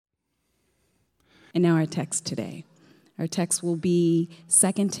And now our text today. Our text will be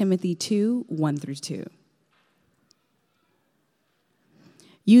 2 Timothy 2, 1 through 2.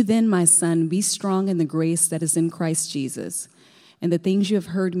 You then, my son, be strong in the grace that is in Christ Jesus, and the things you have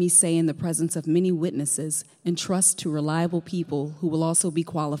heard me say in the presence of many witnesses, entrust to reliable people who will also be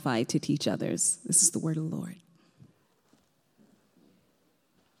qualified to teach others. This is the word of the Lord.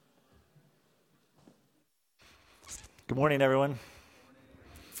 Good morning, everyone.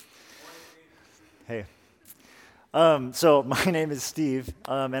 Hey. So my name is Steve,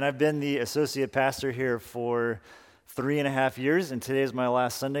 and I've been the associate pastor here for 3.5 years, and today is my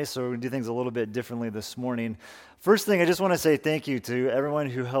last Sunday, so we're going to do things a little bit differently this morning. First thing, I just want to say thank you to everyone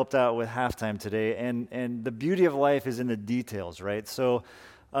who helped out with halftime today, and the beauty of life is in the details, right? So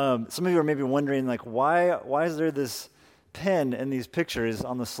some of you are maybe wondering, like, why is there this pen in these pictures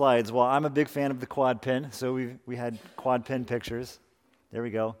on the slides? Well, I'm a big fan of the quad pen, so we had quad pen pictures. There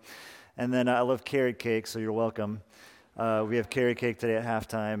we go. And then I love carrot cake, so you're welcome. We have carrot cake today at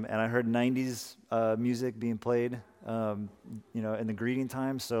halftime, and I heard 90s music being played, in the greeting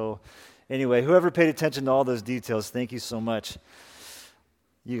time. So anyway, whoever paid attention to all those details, thank you so much.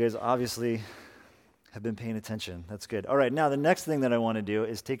 You guys obviously have been paying attention. That's good. All right, now the next thing that I want to do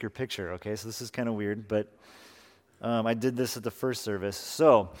is take your picture, okay? So this is kind of weird, but I did this at the first service.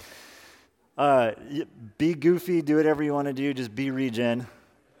 So be goofy, do whatever you want to do, just be Regen.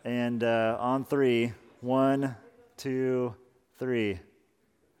 And on 3, 1, 2, 3.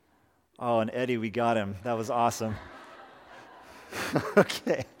 Oh, and Eddie, we got him. That was awesome.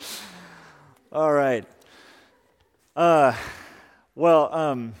 Okay. All right.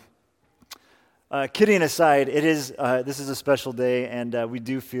 Kidding aside, this is a special day, and we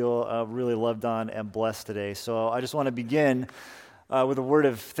do feel really loved on and blessed today. So I just want to begin with a word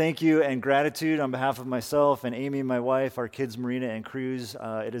of thank you and gratitude on behalf of myself and Amy, my wife, our kids, Marina and Cruz.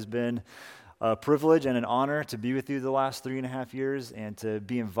 It has been a privilege and an honor to be with you the last 3.5 years and to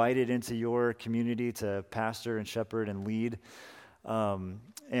be invited into your community to pastor and shepherd and lead.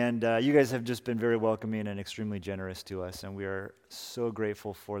 You guys have just been very welcoming and extremely generous to us, and we are so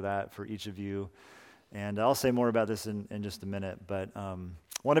grateful for that, for each of you. And I'll say more about this in just a minute, but I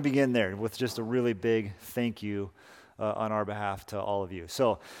want to begin there with just a really big thank you on our behalf to all of you.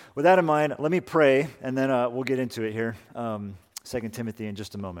 So with that in mind, let me pray, and then we'll get into it here, 2 Timothy in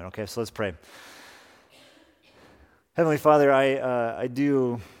just a moment. Okay, so let's pray. Heavenly Father, I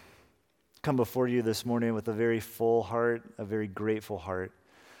do come before you this morning with a very full heart, a very grateful heart.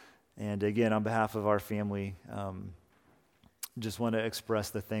 And again, on behalf of our family, just want to express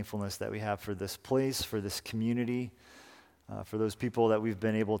the thankfulness that we have for this place, for this community, for those people that we've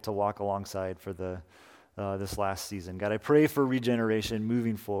been able to walk alongside for this last season. God, I pray for regeneration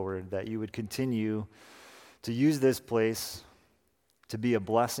moving forward, that you would continue to use this place to be a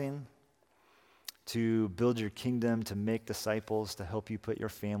blessing, to build your kingdom, to make disciples, to help you put your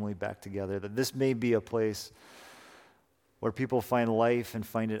family back together, that this may be a place where people find life and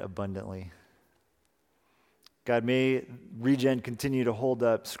find it abundantly. God, may Regen continue to hold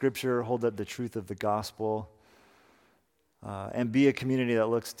up Scripture, hold up the truth of the gospel, and be a community that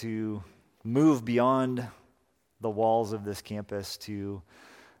looks to move beyond the walls of this campus to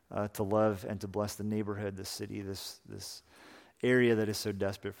love and to bless the neighborhood, the city, this area that is so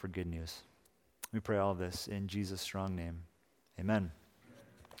desperate for good news. We pray all of this in Jesus' strong name. Amen.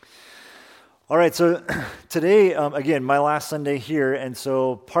 All right, so today, again, my last Sunday here, and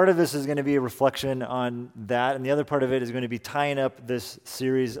so part of this is going to be a reflection on that, and the other part of it is going to be tying up this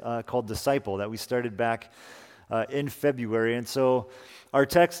series called Disciple that we started back in February. And so our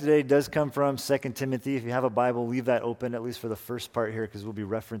text today does come from 2 Timothy. If you have a Bible, leave that open, at least for the first part here, because we'll be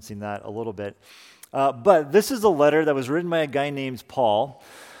referencing that a little bit. But this is a letter that was written by a guy named Paul.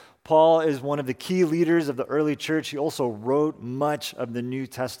 Paul is one of the key leaders of the early church. He also wrote much of the New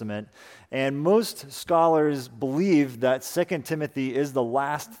Testament. And most scholars believe that 2 Timothy is the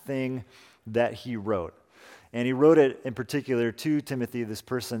last thing that he wrote. And he wrote it in particular to Timothy, this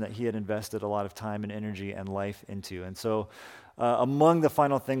person that he had invested a lot of time and energy and life into. And so among the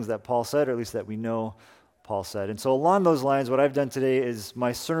final things that Paul said, or at least that we know Paul said. And so along those lines, what I've done today is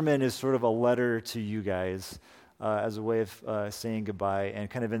my sermon is sort of a letter to you guys as a way of saying goodbye and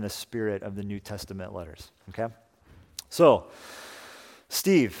kind of in the spirit of the New Testament letters, okay? So,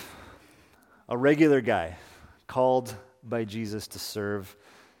 Steve, a regular guy called by Jesus to serve,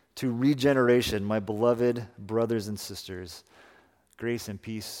 to regeneration, my beloved brothers and sisters, grace and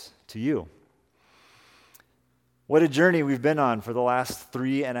peace to you. What a journey we've been on for the last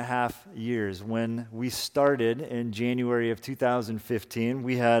 3.5 years. When we started in January of 2015,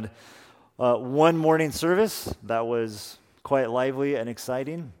 we had one morning service that was quite lively and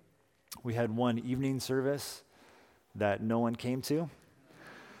exciting. We had one evening service that no one came to.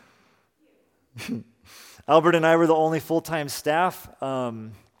 Albert and I were the only full-time staff.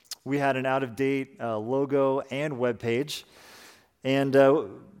 We had an out-of-date logo and webpage. And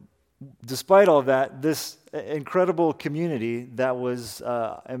despite all of that, this incredible community that was,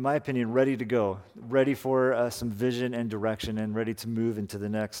 in my opinion, ready to go, ready for some vision and direction, and ready to move into the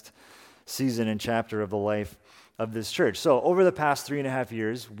next season and chapter of the life of this church. So over the past 3.5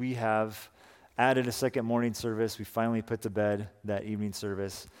 years, we have added a second morning service. We finally put to bed that evening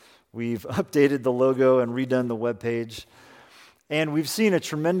service. We've updated the logo and redone the webpage. And we've seen a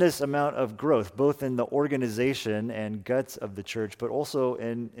tremendous amount of growth, both in the organization and guts of the church, but also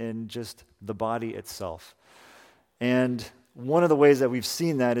in just the body itself. And one of the ways that we've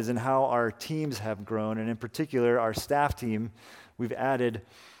seen that is in how our teams have grown, and in particular, our staff team. We've added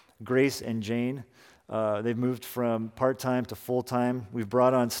Grace and Jane. They've moved from part-time to full-time. We've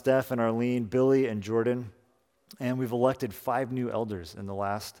brought on Steph and Arlene, Billy and Jordan, and we've elected 5 new elders in the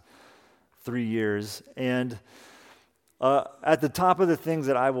last 3 years. And at the top of the things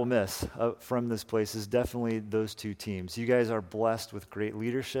that I will miss from this place is definitely those 2 teams. You guys are blessed with great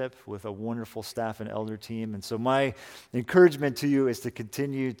leadership, with a wonderful staff and elder team. And so my encouragement to you is to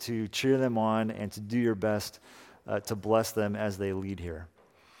continue to cheer them on and to do your best to bless them as they lead here.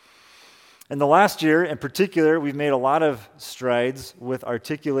 In the last year, in particular, we've made a lot of strides with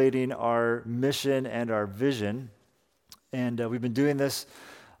articulating our mission and our vision. And we've been doing this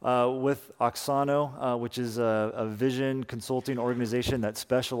with Oxano, which is a vision consulting organization that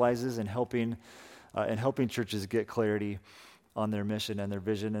specializes in helping churches get clarity on their mission and their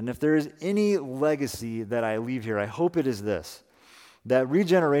vision. And if there is any legacy that I leave here, I hope it is this, that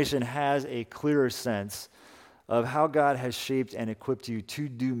Regeneration has a clearer sense of how God has shaped and equipped you to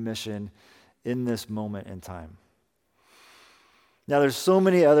do mission in this moment in time. Now, there's so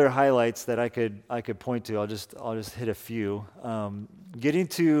many other highlights that I could point to. I'll just hit a few. Getting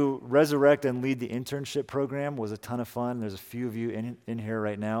to resurrect and lead the internship program was a ton of fun. There's a few of you in here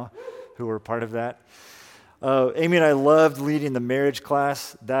right now who were part of that. Amy and I loved leading the marriage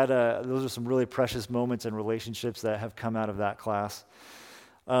class. Those are some really precious moments and relationships that have come out of that class.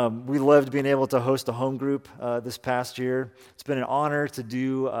 We loved being able to host a home group this past year. It's been an honor to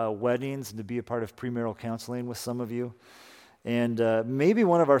do weddings and to be a part of premarital counseling with some of you. And maybe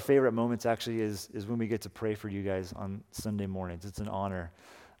one of our favorite moments actually is when we get to pray for you guys on Sunday mornings. It's an honor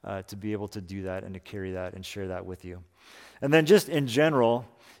to be able to do that and to carry that and share that with you. And then just in general,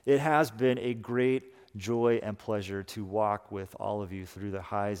 it has been a great joy and pleasure to walk with all of you through the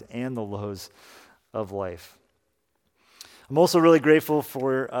highs and the lows of life. I'm also really grateful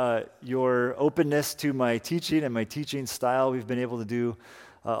for your openness to my teaching and my teaching style. We've been able to do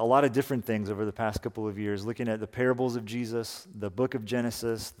a lot of different things over the past couple of years, looking at the parables of Jesus, the book of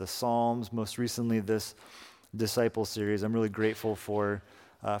Genesis, the Psalms, most recently this disciple series. I'm really grateful for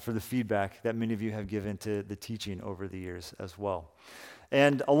the feedback that many of you have given to the teaching over the years as well.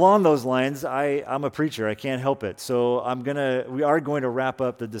 And along those lines, I'm a preacher. I can't help it. So we are going to wrap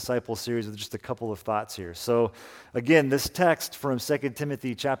up the disciple series with just a couple of thoughts here. So again, this text from 2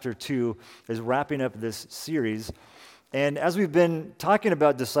 Timothy chapter 2 is wrapping up this series. And as we've been talking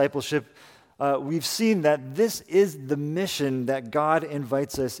about discipleship, we've seen that this is the mission that God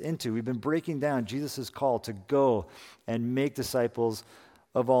invites us into. We've been breaking down Jesus' call to go and make disciples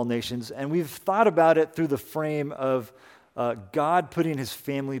of all nations. And we've thought about it through the frame of God putting his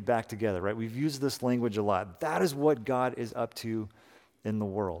family back together, right? We've used this language a lot. That is what God is up to in the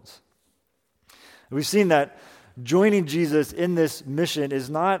world. And we've seen that joining Jesus in this mission is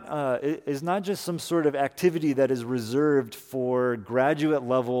not just some sort of activity that is reserved for graduate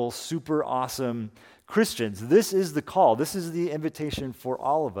level, super awesome Christians. This is the call. This is the invitation for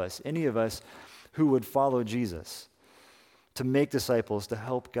all of us, any of us who would follow Jesus, to make disciples, to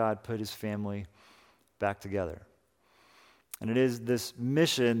help God put his family back together. And it is this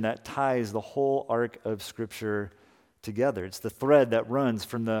mission that ties the whole arc of Scripture together. It's the thread that runs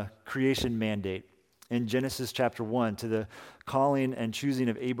from the creation mandate in Genesis chapter 1 to the calling and choosing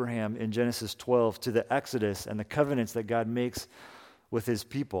of Abraham in Genesis 12, to the Exodus and the covenants that God makes with his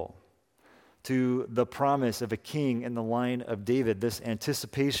people, to the promise of a king in the line of David, this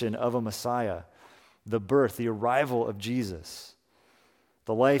anticipation of a Messiah, the birth, the arrival of Jesus,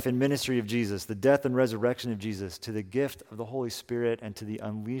 the life and ministry of Jesus, the death and resurrection of Jesus, to the gift of the Holy Spirit and to the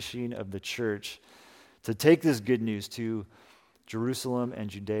unleashing of the church to take this good news to Jerusalem and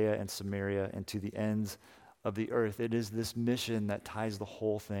Judea and Samaria and to the ends of the earth. It is this mission that ties the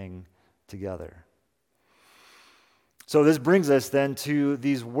whole thing together. So this brings us then to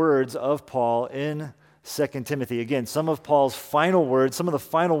these words of Paul in 2 Timothy. Again, some of Paul's final words, some of the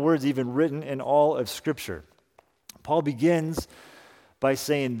final words even written in all of Scripture. Paul begins by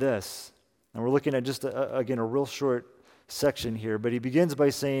saying this, and we're looking at just, again, a real short section here, but he begins by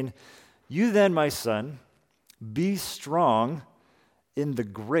saying, "You then, my son, be strong in the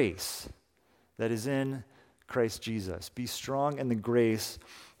grace that is in Christ Jesus." Be strong in the grace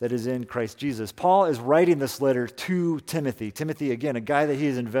that is in Christ Jesus. Paul is writing this letter to Timothy. Timothy, again, a guy that he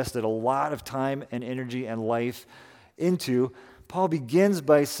has invested a lot of time and energy and life into. Paul begins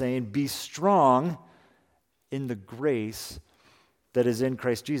by saying, be strong in the grace that is in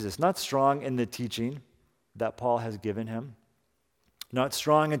Christ Jesus. Not strong in the teaching that Paul has given him. Not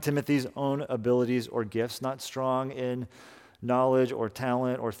strong in Timothy's own abilities or gifts. Not strong in knowledge or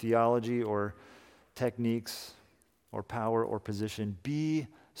talent or theology or techniques or power or position. Be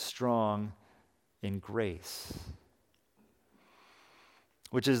strong in grace,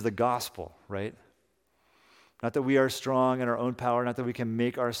 which is the gospel, right? Not that we are strong in our own power, not that we can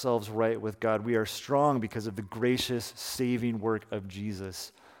make ourselves right with God. We are strong because of the gracious, saving work of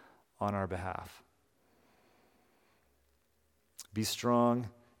Jesus on our behalf. Be strong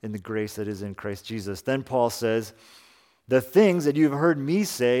in the grace that is in Christ Jesus. Then Paul says, the things that you've heard me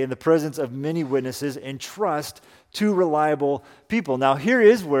say in the presence of many witnesses, entrust to reliable people. Now, here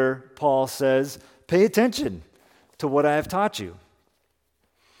is where Paul says, pay attention to what I have taught you.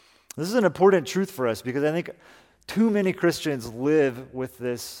 This is an important truth for us because I think too many Christians live with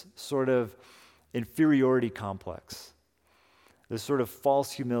this sort of inferiority complex, this sort of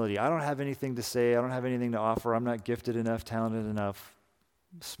false humility. I don't have anything to say. I don't have anything to offer. I'm not gifted enough, talented enough,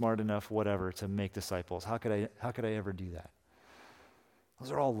 smart enough, whatever, to make disciples. How could I ever do that? Those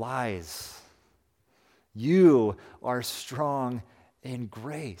are all lies. You are strong in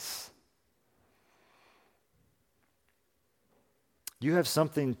grace. You have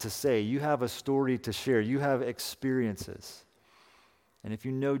something to say. You have a story to share. You have experiences. And if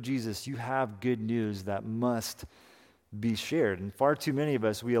you know Jesus, you have good news that must be shared. And far too many of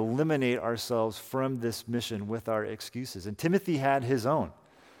us, we eliminate ourselves from this mission with our excuses. And Timothy had his own.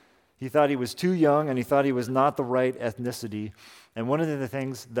 He thought he was too young and he thought he was not the right ethnicity. And one of the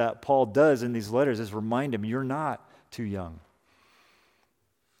things that Paul does in these letters is remind him, you're not too young.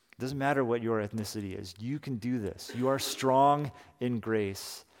 It doesn't matter what your ethnicity is. You can do this. You are strong in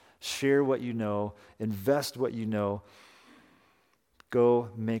grace. Share what you know. Invest what you know. Go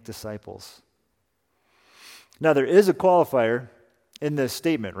make disciples. Now, there is a qualifier in this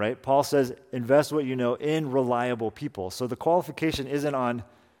statement, right? Paul says, invest what you know in reliable people. So the qualification isn't on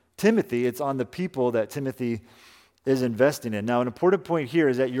Timothy, it's on the people that Timothy is investing in. Now, an important point here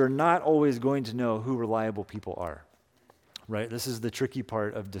is that you're not always going to know who reliable people are, right? This is the tricky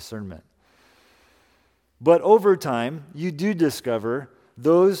part of discernment. But over time, you do discover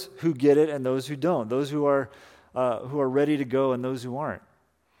those who get it and those who don't, those who are ready to go and those who aren't.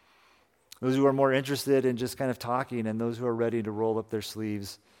 Those who are more interested in just kind of talking and those who are ready to roll up their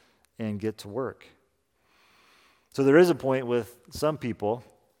sleeves and get to work. So there is a point with some people,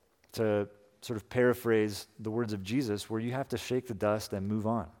 to sort of paraphrase the words of Jesus, where you have to shake the dust and move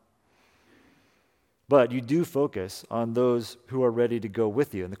on. But you do focus on those who are ready to go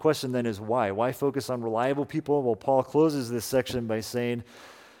with you. And the question then is why? Why focus on reliable people? Well, Paul closes this section by saying,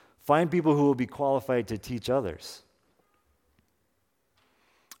 find people who will be qualified to teach others.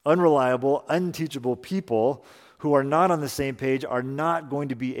 Unreliable, unteachable people who are not on the same page are not going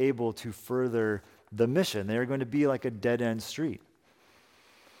to be able to further the mission. They are going to be like a dead-end street.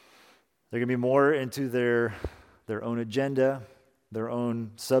 They're going to be more into their own agenda, their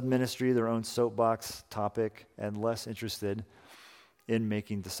own sub-ministry, their own soapbox topic, and less interested in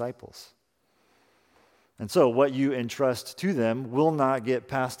making disciples. And so what you entrust to them will not get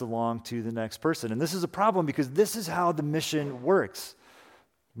passed along to the next person. And this is a problem because this is how the mission works.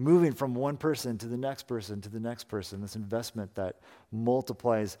 Moving from one person to the next person to the next person, this investment that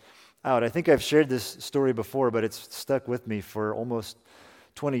multiplies out. I think I've shared this story before, but it's stuck with me for almost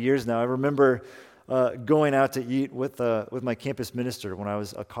 20 years now. I remember going out to eat with my campus minister when I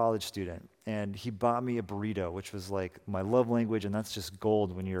was a college student, and he bought me a burrito, which was like my love language, and that's just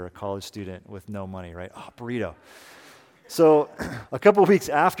gold when you're a college student with no money, right? Oh, burrito. So a couple of weeks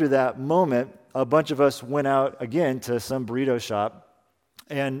after that moment, a bunch of us went out again to some burrito shop,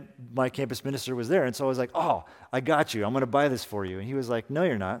 and my campus minister was there, and so I was like, oh, I got you. I'm going to buy this for you. And he was like, no,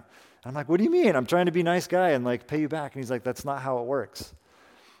 you're not. I'm like, what do you mean? I'm trying to be a nice guy and like pay you back. And he's like, that's not how it works.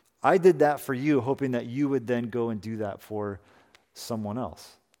 I did that for you, hoping that you would then go and do that for someone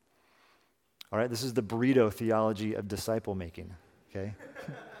else. All right, this is the burrito theology of disciple making, okay?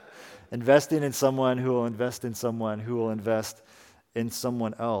 Investing in someone who will invest in someone who will invest in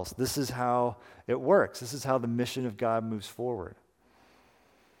someone else. This is how it works. This is how the mission of God moves forward.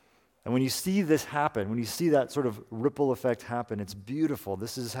 And when you see this happen, when you see that sort of ripple effect happen, it's beautiful.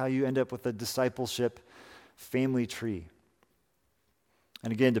 This is how you end up with a discipleship family tree.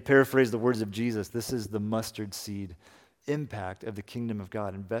 And again, to paraphrase the words of Jesus, this is the mustard seed impact of the kingdom of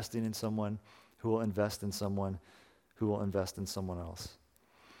God, investing in someone who will invest in someone who will invest in someone else.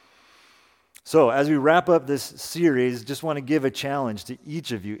 So as we wrap up this series, just want to give a challenge to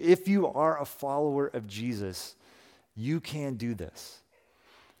each of you. If you are a follower of Jesus, you can do this.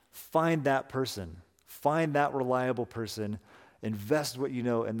 Find that person. Find that reliable person. Invest what you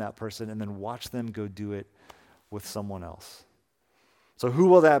know in that person, and then watch them go do it with someone else. So who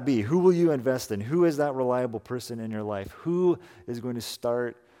will that be? Who will you invest in? Who is that reliable person in your life? Who is going to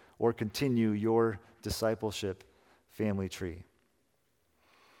start or continue your discipleship family tree?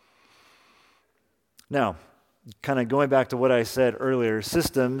 Now, kind of going back to what I said earlier,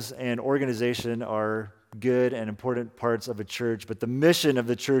 systems and organization are good and important parts of a church, but the mission of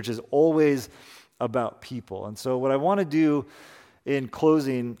the church is always about people. And so what I want to do in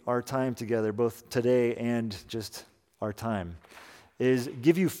closing our time together, both today and just our time, is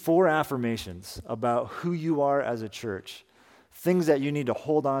give you 4 affirmations about who you are as a church, things that you need to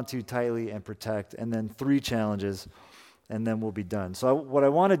hold on to tightly and protect, and then 3 challenges, and then we'll be done. So what I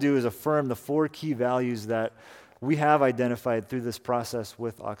want to do is affirm the 4 key values that we have identified through this process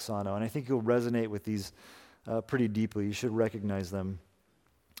with Oxano, and I think you'll resonate with these pretty deeply. You should recognize them.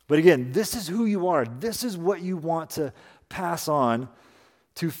 But again, this is who you are. This is what you want to pass on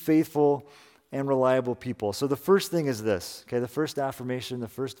to faithful and reliable people. So the first thing is this, okay? The first affirmation, the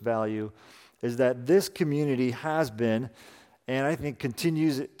first value is that this community has been, and I think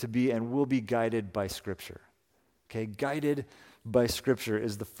continues to be and will be guided by Scripture. Okay, guided by Scripture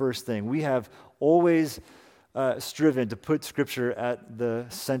is the first thing. We have always striven to put Scripture at the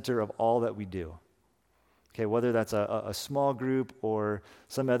center of all that we do. Okay, whether that's a small group or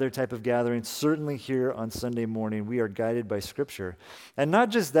some other type of gathering, certainly here on Sunday morning, we are guided by Scripture. And not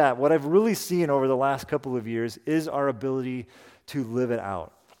just that, what I've really seen over the last couple of years is our ability to live it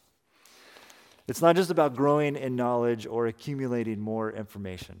out. It's not just about growing in knowledge or accumulating more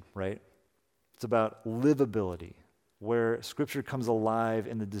information, right? It's about livability, where Scripture comes alive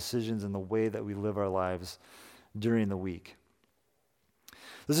in the decisions and the way that we live our lives during the week.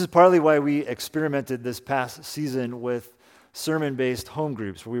 This is partly why we experimented this past season with sermon-based home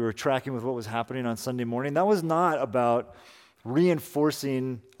groups, where we were tracking with what was happening on Sunday morning. That was not about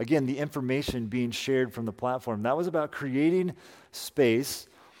reinforcing, again, the information being shared from the platform. That was about creating space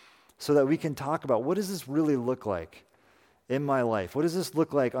so that we can talk about, what does this really look like in my life? What does this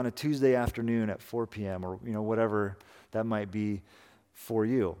look like on a Tuesday afternoon at 4 p.m. or whatever that might be for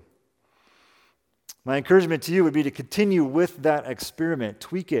you? My encouragement to you would be to continue with that experiment,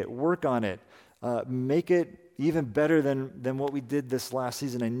 tweak it, work on it, make it even better than what we did this last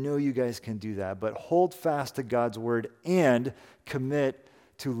season. I know you guys can do that, but hold fast to God's word and commit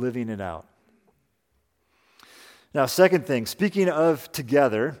to living it out. Now, second thing, speaking of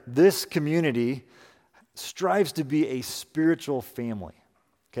together, this community strives to be a spiritual family.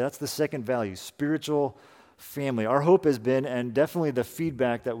 Okay, that's the second value, spiritual family. Our hope has been, and definitely the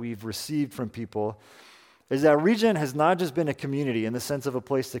feedback that we've received from people, is that Regen has not just been a community in the sense of a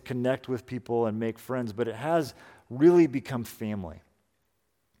place to connect with people and make friends, but it has really become family.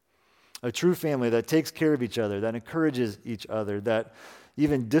 A true family that takes care of each other, that encourages each other, that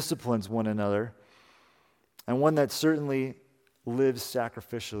even disciplines one another, and one that certainly lives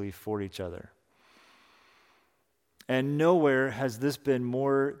sacrificially for each other. And nowhere has this been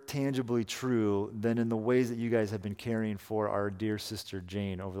more tangibly true than in the ways that you guys have been caring for our dear sister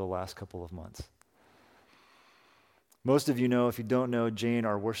Jane over the last couple of months. Most of you know, if you don't know, Jane,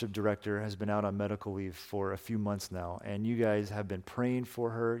 our worship director, has been out on medical leave for a few months now, and you guys have been praying for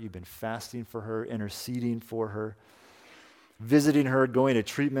her, you've been fasting for her, interceding for her, visiting her, going to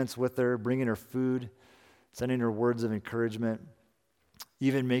treatments with her, bringing her food, sending her words of encouragement,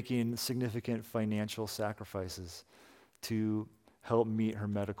 even making significant financial sacrifices to help meet her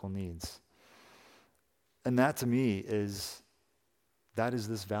medical needs. And that to me is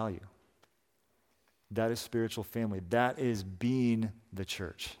this value. That is spiritual family. That is being the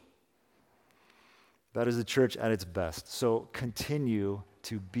church. That is the church at its best. So continue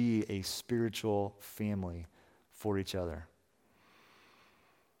to be a spiritual family for each other.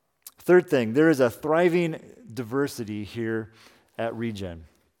 Third thing, there is a thriving diversity here at Regen.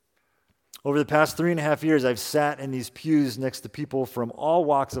 Over the past 3.5 years, I've sat in these pews next to people from all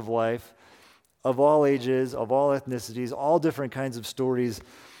walks of life, of all ages, of all ethnicities, all different kinds of stories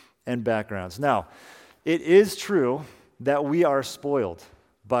and backgrounds. Now, it is true that we are spoiled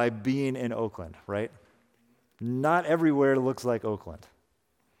by being in Oakland, right? Not everywhere looks like Oakland.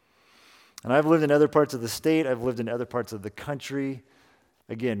 And I've lived in other parts of the state. I've lived in other parts of the country.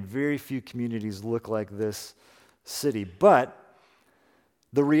 Again, very few communities look like this city. But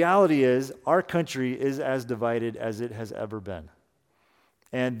the reality is our country is as divided as it has ever been.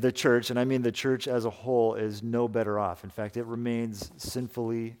 And the church, and I mean the church as a whole, is no better off. In fact, it remains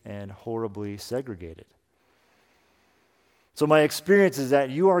sinfully and horribly segregated. So my experience is that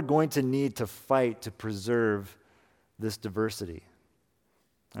you are going to need to fight to preserve this diversity.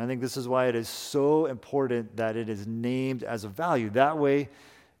 And I think this is why it is so important that it is named as a value. That way,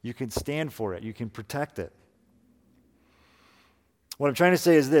 you can stand for it. You can protect it. What I'm trying to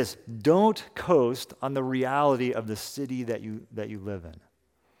say is this: don't coast on the reality of the city that you live in.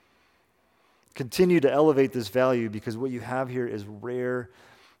 Continue to elevate this value, because what you have here is rare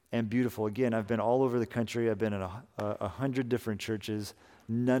and beautiful. Again, I've been all over the country. I've been in 100 different churches.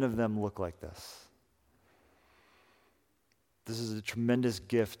 None of them look like this. This is a tremendous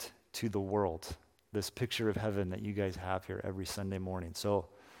gift to the world, this picture of heaven that you guys have here every Sunday morning. So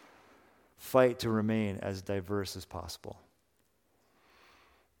fight to remain as diverse as possible.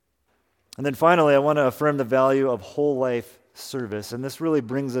 And then finally, I want to affirm the value of whole life service. And this really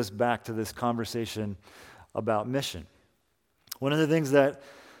brings us back to this conversation about mission. One of the things that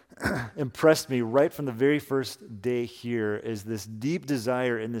impressed me right from the very first day here is this deep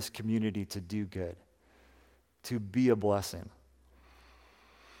desire in this community to do good, to be a blessing.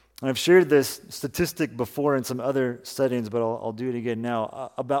 And I've shared this statistic before in some other settings, but I'll do it again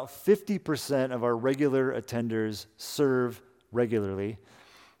now. About 50% of our regular attenders serve regularly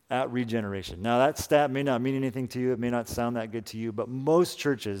at Regeneration. Now, that stat may not mean anything to you. It may not sound that good to you, but most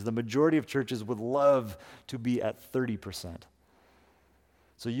churches, the majority of churches, would love to be at 30%.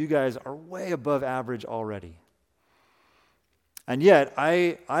 So you guys are way above average already. And yet,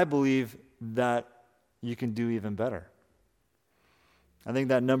 I believe that you can do even better. I think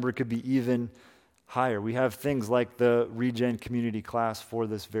that number could be even higher. We have things like the Regen community class for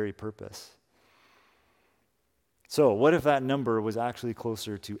this very purpose. So what if that number was actually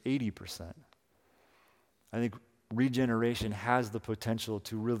closer to 80%? I think Regeneration has the potential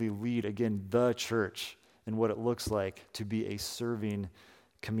to really lead, again, the church in what it looks like to be a serving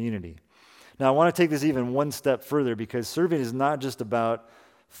community. Now, I want to take this even one step further, because serving is not just about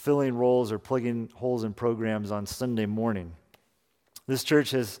filling roles or plugging holes in programs on Sunday morning. This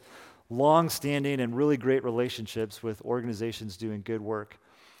church has long-standing and really great relationships with organizations doing good work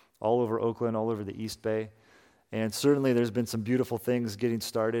all over Oakland, all over the East Bay. And certainly there's been some beautiful things getting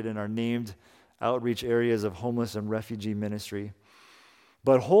started in our named outreach areas of homeless and refugee ministry.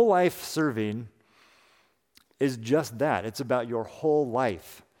 But whole life serving is just that. It's about your whole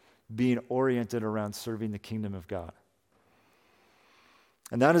life being oriented around serving the kingdom of God.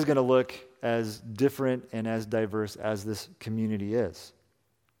 And that is going to look as different and as diverse as this community is.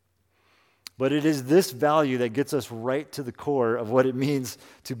 But it is this value that gets us right to the core of what it means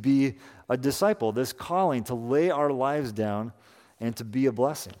to be a disciple, this calling to lay our lives down and to be a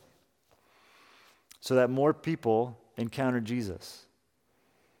blessing, so that more people encounter Jesus,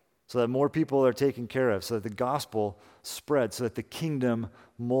 so that more people are taken care of, so that the gospel spreads, so that the kingdom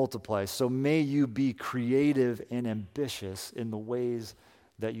multiplies. So may you be creative and ambitious in the ways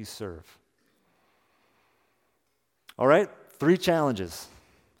that you serve. All right, 3 challenges.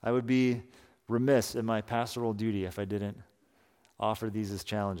 I would be remiss in my pastoral duty if I didn't offer these as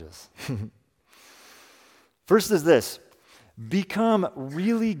challenges. First is this: become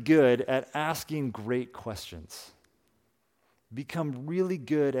really good at asking great questions. Become really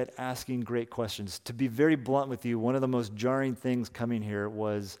good at asking great questions. To be very blunt with you, one of the most jarring things coming here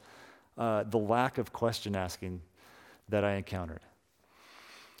was the lack of question asking that I encountered.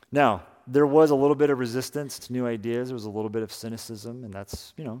 Now, there was a little bit of resistance to new ideas. There was a little bit of cynicism, and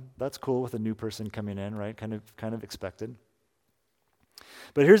that's cool with a new person coming in, right? Kind of expected.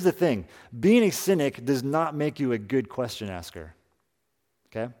 But here's the thing: being a cynic does not make you a good question asker.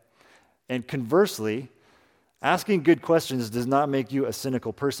 Okay? And conversely, asking good questions does not make you a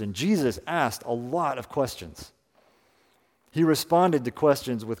cynical person. Jesus asked a lot of questions. He responded to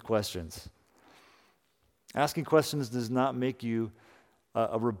questions with questions. Asking questions does not make you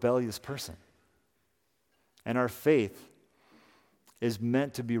a rebellious person. And our faith is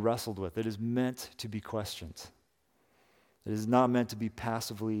meant to be wrestled with. It is meant to be questioned. It is not meant to be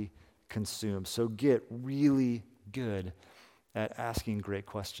passively consumed. So get really good at asking great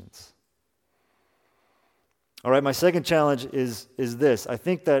questions. All right, my second challenge is this. I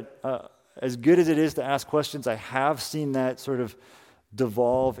think that as good as it is to ask questions, I have seen that sort of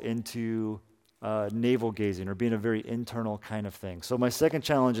devolve into navel gazing or being a very internal kind of thing. So my second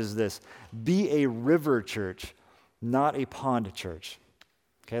challenge is this: be a river church, not a pond church.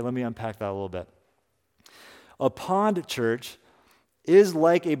 Okay, let me unpack that a little bit. A pond church is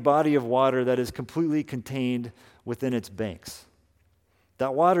like a body of water that is completely contained within its banks.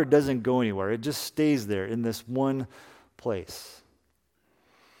 That water doesn't go anywhere. It just stays there in this one place.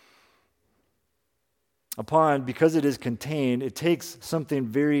 A pond, because it is contained, it takes something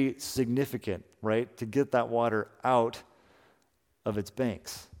very significant, right, to get that water out of its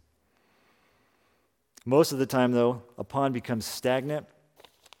banks. Most of the time, though, a pond becomes stagnant.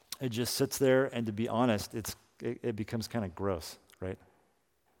 It just sits there, and to be honest, it becomes kind of gross, right?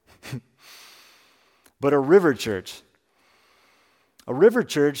 But a river church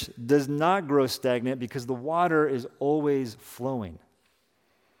does not grow stagnant because the water is always flowing.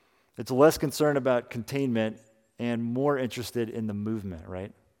 It's less concerned about containment and more interested in the movement,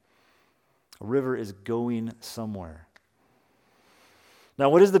 right? A river is going somewhere. Now,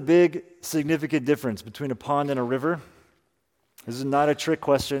 what is the big significant difference between a pond and a river? This is not a trick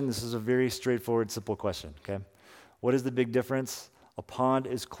question. This is a very straightforward, simple question, okay? What is the big difference? A pond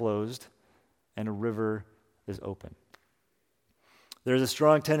is closed and a river is open. There's a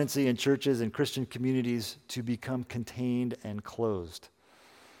strong tendency in churches and Christian communities to become contained and closed.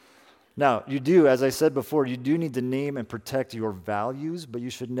 Now, you do, as I said before, you do need to name and protect your values, but you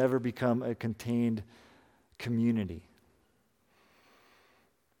should never become a contained community.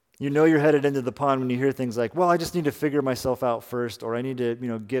 You know you're headed into the pond when you hear things like, well, I just need to figure myself out first, or I need to,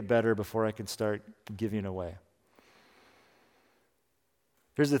 get better before I can start giving away.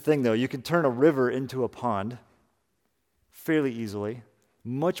 Here's the thing, though. You can turn a river into a pond fairly easily.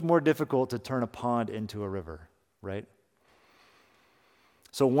 Much more difficult to turn a pond into a river, right?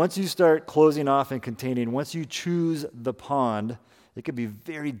 So once you start closing off and containing, once you choose the pond, it can be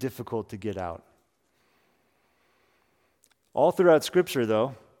very difficult to get out. All throughout Scripture,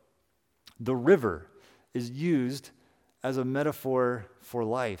 though, the river is used as a metaphor for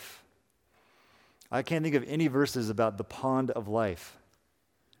life. I can't think of any verses about the pond of life,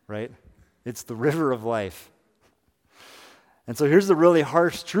 right? It's the river of life. And so here's the really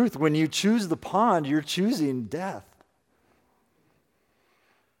harsh truth. When you choose the pond, you're choosing death.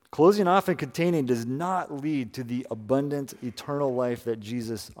 Closing off and containing does not lead to the abundant, eternal life that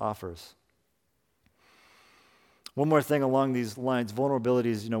Jesus offers. One more thing along these lines. Vulnerability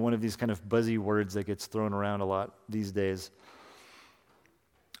is, one of these kind of buzzy words that gets thrown around a lot these days.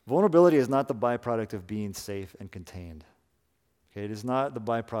 Vulnerability is not the byproduct of being safe and contained. Okay, it is not the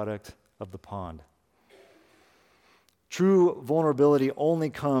byproduct of the pond. True vulnerability only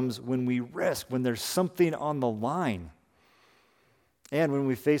comes when we risk, when there's something on the line, and when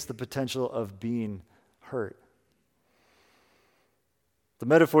we face the potential of being hurt. The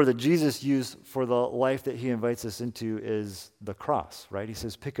metaphor that Jesus used for the life that he invites us into is the cross, right? He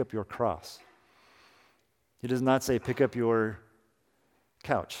says, pick up your cross. He does not say, pick up your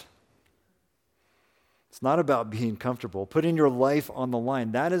couch. It's not about being comfortable. Putting your life on the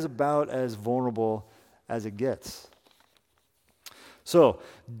line, that is about as vulnerable as it gets. So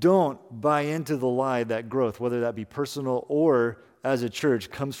don't buy into the lie that growth, whether that be personal or as a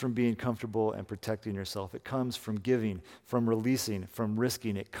church, comes from being comfortable and protecting yourself. It comes from giving, from releasing, from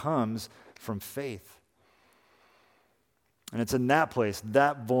risking. It comes from faith. And it's in that place,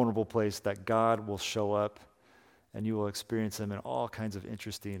 that vulnerable place, that God will show up and you will experience him in all kinds of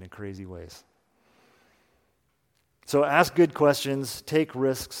interesting and crazy ways. So ask good questions, take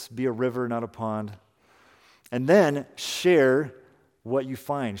risks, be a river, not a pond, and then share what you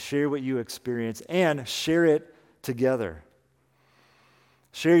find, share what you experience, and share it together.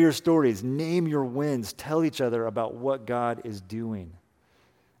 Share your stories, name your wins, tell each other about what God is doing.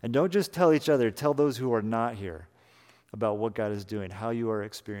 And don't just tell each other, tell those who are not here about what God is doing, how you are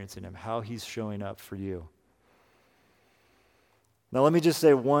experiencing him, how he's showing up for you. Now let me just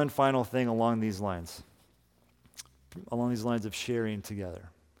say one final thing along these lines of sharing together,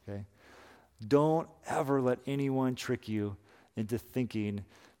 okay? Don't ever let anyone trick you into thinking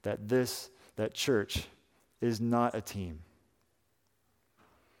that church is not a team.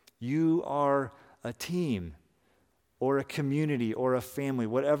 You are a team or a community or a family,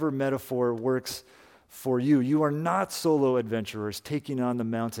 whatever metaphor works for you. You are not solo adventurers taking on the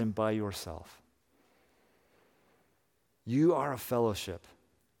mountain by yourself. You are a fellowship.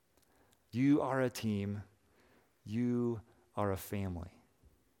 You are a team. You are a family.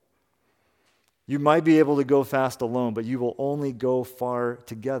 You might be able to go fast alone, but you will only go far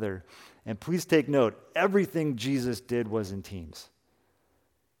together. And please take note, everything Jesus did was in teams.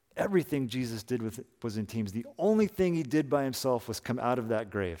 Everything Jesus did was in teams. The only thing he did by himself was come out of that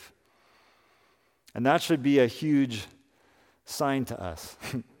grave. And that should be a huge sign to us.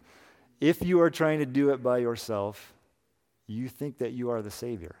 If you are trying to do it by yourself, you think that you are the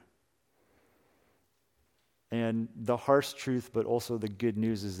Savior. And the harsh truth, but also the good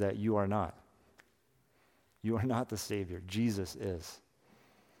news, is that you are not. You are not the Savior. Jesus is.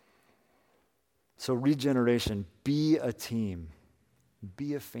 So regeneration, be a team,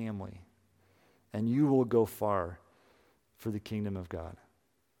 be a family, and you will go far for the kingdom of God.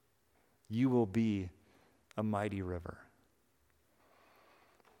 You will be a mighty river.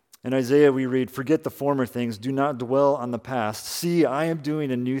 In Isaiah we read, "Forget the former things, do not dwell on the past. See, I am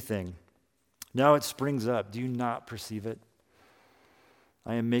doing a new thing. Now it springs up. Do you not perceive it?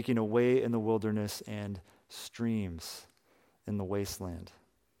 I am making a way in the wilderness and streams in the wasteland."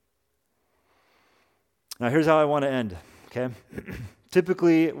 Now here's how I want to end, okay?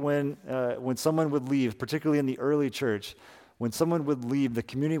 Typically when someone would leave, particularly in the early church, when someone would leave, the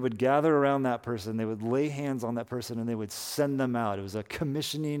community would gather around that person, they would lay hands on that person, and they would send them out. It was a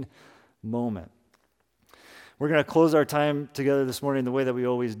commissioning moment. We're going to close our time together this morning the way that we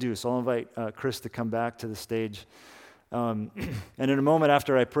always do. So I'll invite Chris to come back to the stage. And in a moment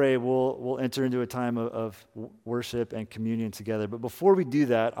after I pray, we'll enter into a time of worship and communion together. But before we do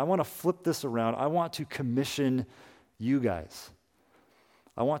that, I want to flip this around. I want to commission you guys.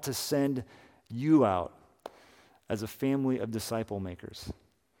 I want to send you out as a family of disciple makers.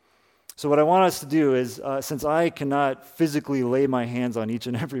 So what I want us to do is, since I cannot physically lay my hands on each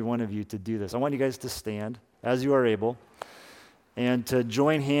and every one of you to do this, I want you guys to stand as you are able and to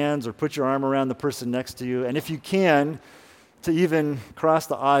join hands or put your arm around the person next to you. And if you can, to even cross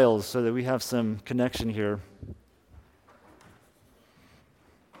the aisles so that we have some connection here.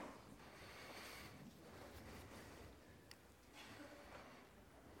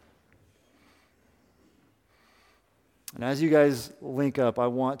 And as you guys link up, I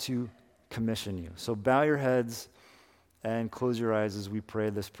want to commission you. So bow your heads and close your eyes as we pray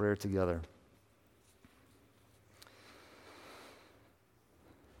this prayer together.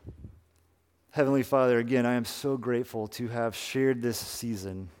 Heavenly Father, again, I am so grateful to have shared this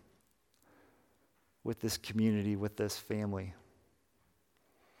season with this community, with this family.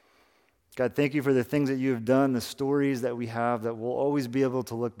 God, thank you for the things that you have done, the stories that we have that we'll always be able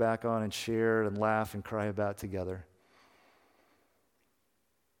to look back on and share and laugh and cry about together.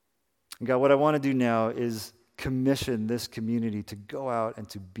 And God, what I want to do now is commission this community to go out and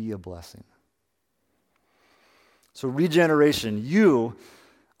to be a blessing. So regeneration, you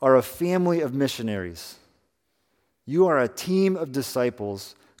are a family of missionaries. You are a team of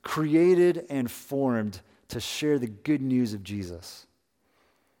disciples created and formed to share the good news of Jesus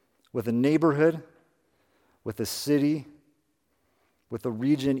with a neighborhood, with a city, with a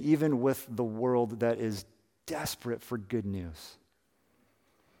region, even with the world that is desperate for good news.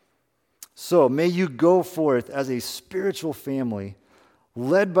 So may you go forth as a spiritual family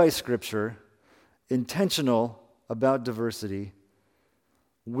led by Scripture, intentional about diversity,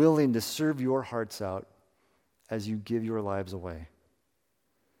 willing to serve your hearts out as you give your lives away.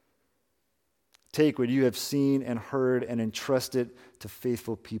 Take what you have seen and heard and entrust it to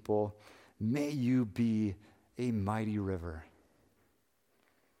faithful people. May you be a mighty river.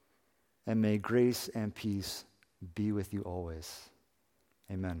 And may grace and peace be with you always.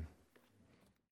 Amen.